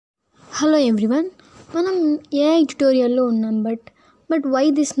Hello everyone, మనం AI ట్యుటోరియల్లో ఉన్నాం. But why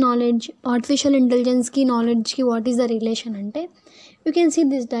this knowledge, artificial ఇంటెలిజెన్స్కి నాలెడ్జ్కి what is the relation అంటే, you can see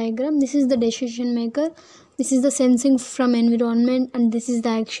this diagram. This is the decision maker, this is the sensing from environment and this is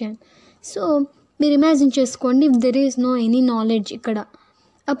the action. So మీరు imagine చేసుకోండి, if there is no any knowledge ఇక్కడ,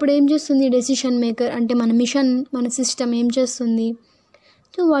 అప్పుడు ఏం చేస్తుంది decision maker అంటే మన machine, మన system ఏం చేస్తుంది?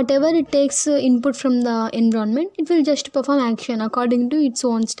 So whatever it takes input from the environment, it will just perform action according to its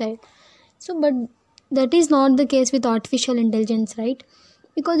own style. So but that is not the case with artificial intelligence, right?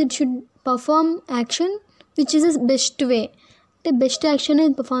 Because it should perform action which is the best way. The best action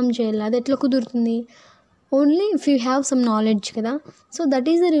is perform cheyala, that etla kudurtundi only if you have some knowledge kada. So that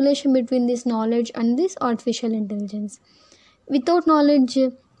is the relation between this knowledge and this artificial intelligence. Without knowledge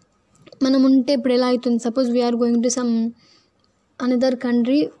manam unte ippudu ela aitundi, suppose we are going to some another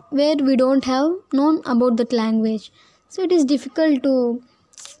country where we don't have known about that language, so it is difficult to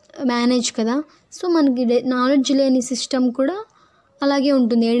manage కదా. So మనకి knowledge లేని system కూడా అలాగే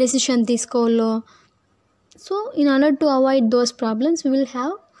ఉంటుంది, ఏ decision తీసుకోవాలో. So in order to avoid those problems we will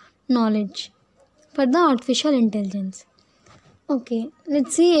have knowledge for the artificial intelligence. Okay,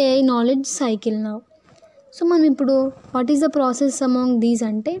 let's see A knowledge cycle now. So మనం ఇప్పుడు what is the process among these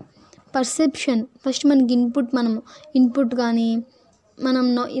అంటే, perception. First మనకి మనం input కానీ మనం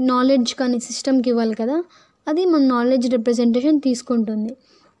knowledge కానీ సిస్టమ్కి ఇవ్వాలి కదా, అది మన నాలెడ్జ్ రిప్రజెంటేషన్ తీసుకుంటుంది.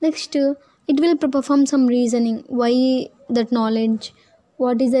 Next it will perform some reasoning, why that knowledge,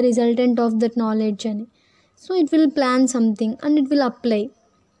 what is the resultant of that knowledge అని. So it will plan something and it will apply.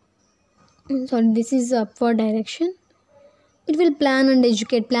 Sorry, this is upward direction. It will plan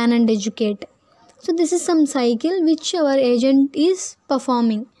and educate. So this is some cycle which our agent is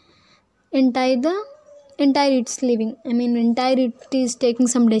performing. Entire it's living, entire it is taking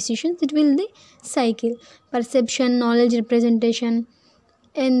some decisions. It will the cycle: perception, knowledge representation,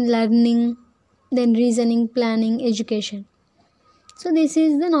 and learning, then reasoning, planning, education. So this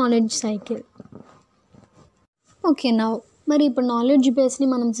is the knowledge cycle. Okay, now మరి ఇప్పుడు knowledge బేస్ని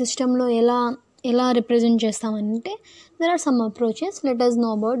మనం సిస్టంలో ఎలా represent చేస్తామంటే, there are some approaches. Let us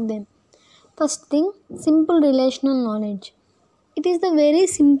know about them. First thing, simple relational knowledge. It is the very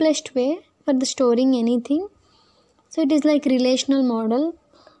simplest way for the storing anything. So it is like relational model.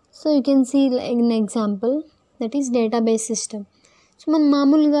 So you can see like an example, that is database system. So man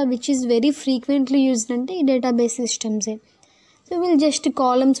మామూలుగా which is very frequently used అంటే ఈ database systems. So will just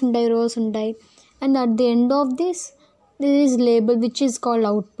columns ఉంటాయి, rows ఉంటాయి, and at the end of this there is label which is called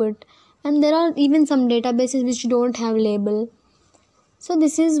output, and there are even some databases which don't have label. So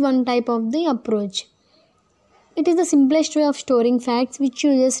this is one type of the approach. It is the simplest way of storing facts which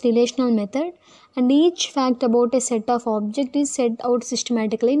uses relational method, and each fact about a set of object is set out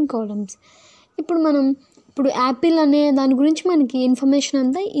systematically in columns. ఇప్పుడు Apple అనే దాని గురించి మనకి information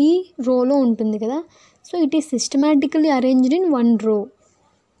అంతా ఈ రోలో ఉంటుంది కదా. So it is systematically arranged in one రో.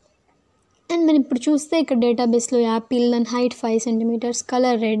 అండ్ మనం ఇప్పుడు చూస్తే ఇక్కడ డేటాబేస్లో Apple and height 5 centimeters,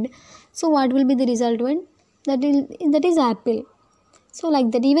 colour red. So what will be the result when that is Apple. So like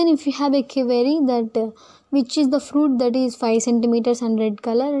that, even if you have a query that which is the fruit that is 5 centimeters and red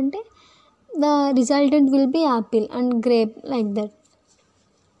color, and the resultant will be apple and grape, like that.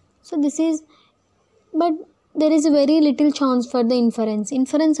 So this is, but there is a very little chance for the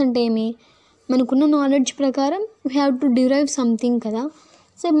inference అంటే ఏమి, మనకున్న knowledge ప్రకారం we have to derive something కదా.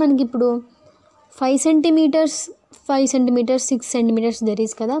 So మనకి ఇప్పుడు 5 centimeters, 6 centimeters there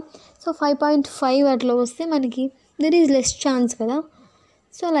is కదా. So 5.5 అట్లా వస్తే మనకి there is less chance కదా.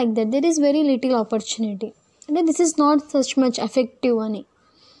 So like that, there is very little opportunity, and this is not such much effective ani.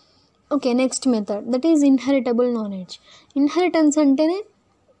 Okay, next method, that is inheritable knowledge. Inheritance antene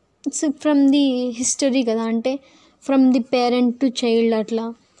it's from the history kada, ante from the parent to child atla.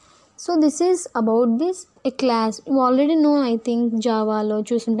 So this is about this a class. You already know, I think Java lo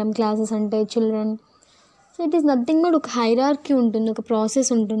chusuntam classes ante children. So it is nothing but oka hierarchy untundi, oka process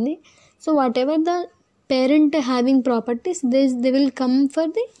untundi. So whatever the parent having properties, they will come for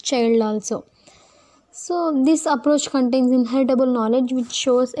the child also. So this approach contains inheritable knowledge which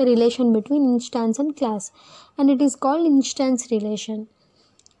shows a relation between instance and class, and it is called instance relation.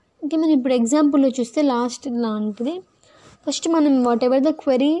 Okay, మనం ఇప్పుడు ఎగ్జాంపుల్లో చూస్తే last లాంటిది. First మనం what ever the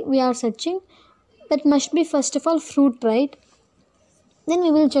query we are searching, that must be first of all fruit, right? Then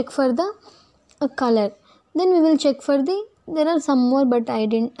we will check for the colour, then we will check for the, there are some more but I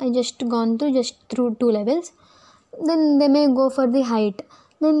just gone through 2 levels. Then they may go for the height,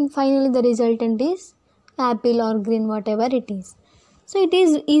 then finally the resultant is apple or green, whatever it is. So it is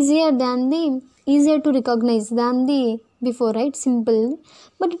easier to recognize than the before, right? Simple,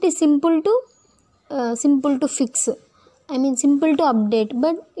 but it is simple to fix. I mean simple to update,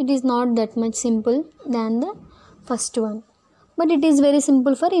 but it is not that much simple than the first one, but it is very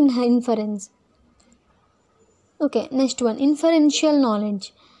simple for inference. Okay, next one, inferential knowledge.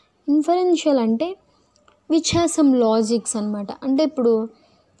 Inferential అంటే which has some logics అనమాట. అంటే ఇప్పుడు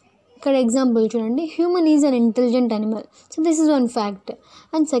ఇక్కడ example చూడండి, human is an intelligent animal. So this is one fact.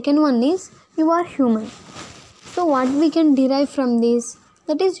 And second one is you are human. So what we can derive from this,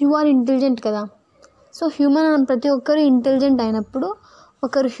 that is you are intelligent కదా. So human ప్రతి ఒక్కరు intelligent అయినప్పుడు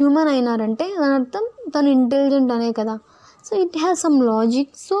ఒకరు human అయినారంటే దాని అర్థం తను intelligent అనే కదా. So it has some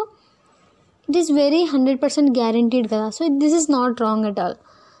logic. So it is very 100% guaranteed కదా. So this is not wrong at all.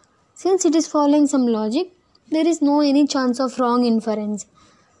 Since it is following some logic, there is no any chance of wrong inference.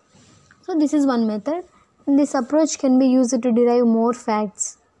 So this is one method, and this approach can be used to derive more facts,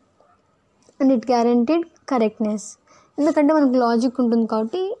 and it guaranteed correctness. ఎందుకంటే మనకు logic ఉంటుంది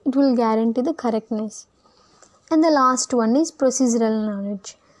కాబట్టి it will guarantee the correctness. And the last one is procedural knowledge.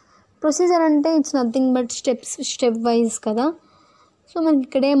 Procedure అంటే it's nothing but step wise కదా. So మనకి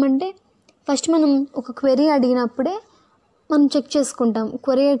ఇక్కడ ఏమంటే first మనం ఒక క్వెరీ అడిగినప్పుడే మనం చెక్ చేసుకుంటాం.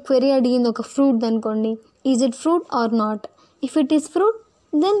 క్వెరీ అడిగింది ఒక ఫ్రూట్ అనుకోండి, is it fruit or not. If it is fruit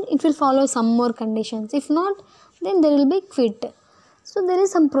then it will follow some more conditions. If not then there will be quit. So there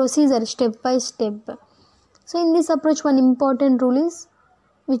is some procedure step by step. So in this approach one important rule is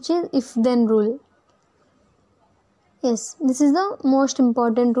which is if then rule. Yes, this is the most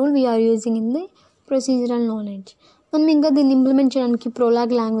important rule we are using in the procedural knowledge. మనం ఇంకా దీన్ని implement చేయడానికి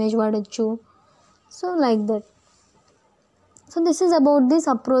Prolog language వాడచ్చు. So like that. So this is about these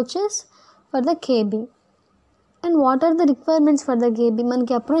approaches for the KB. And what are the requirements for the KB?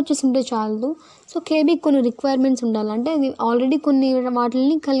 మనకి approaches ఉంటే చాలు. So KB కొన్ని requirements ఉండాలంటే అది ఆల్రెడీ కొన్ని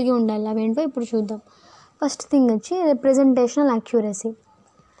వాటిని కలిగి ఉండాలి. అవేంటో ఇప్పుడు చూద్దాం. ఫస్ట్ థింగ్ వచ్చి రిప్రజెంటేషనల్ యాక్యురసీ.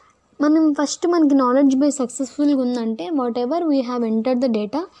 మనకి నాలెడ్జ్ బేస్ సక్సెస్ఫుల్గా ఉందంటే what ever we have entered the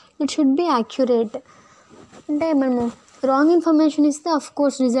data it should be accurate. అంటే మనము రాంగ్ ఇన్ఫర్మేషన్ ఇస్తే అఫ్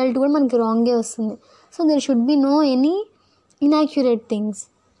కోర్స్ రిజల్ట్ కూడా మనకి రాంగే వస్తుంది. So there should be no any inaccurate things.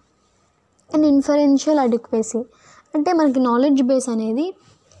 And inferential adequacy అంటే మనకి నాలెడ్జ్ బేస్ అనేది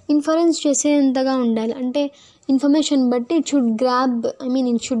ఇన్ఫరెన్స్ చేసేంతగా ఉండాలి. అంటే ఇన్ఫర్మేషన్ బట్టి it should grab,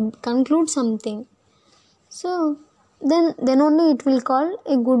 it should conclude something. So then only it will call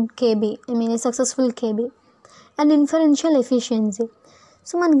a good KB, a successful KB. And inferential efficiency.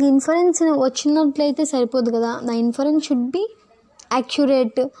 So మనకి inference వచ్చినట్లయితే సరిపోదు కదా, the inference should be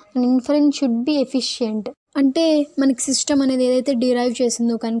accurate and inference should be efficient. అంటే మనకి system అనేది ఏదైతే derive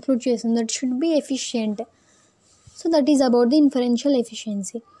చేసిందో conclude చేసిందో that should be efficient. So that is about the inferential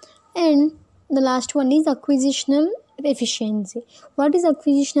efficiency. And the last one is అక్విజిషనల్ efficiency. What is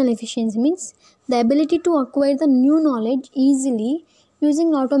acquisitional efficiency? Means the ability to acquire the new knowledge easily using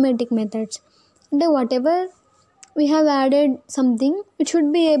automatic methods. And whatever we have added something, it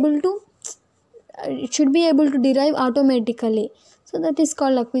should be able to derive automatically. So that is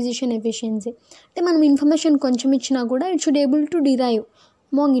called acquisition efficiency. అంటే మనం information కొంచెం ఇచ్చినా కూడా it should able to derive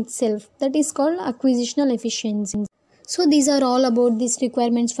among itself. That is called acquisitional efficiency. So these are all about these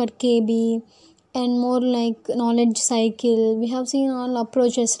requirements for KB and more like knowledge cycle. We have seen all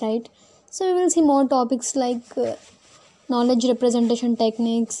approaches, right? So we will see more topics like knowledge representation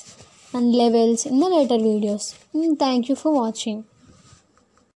techniques and levels in the later videos. Thank you for watching.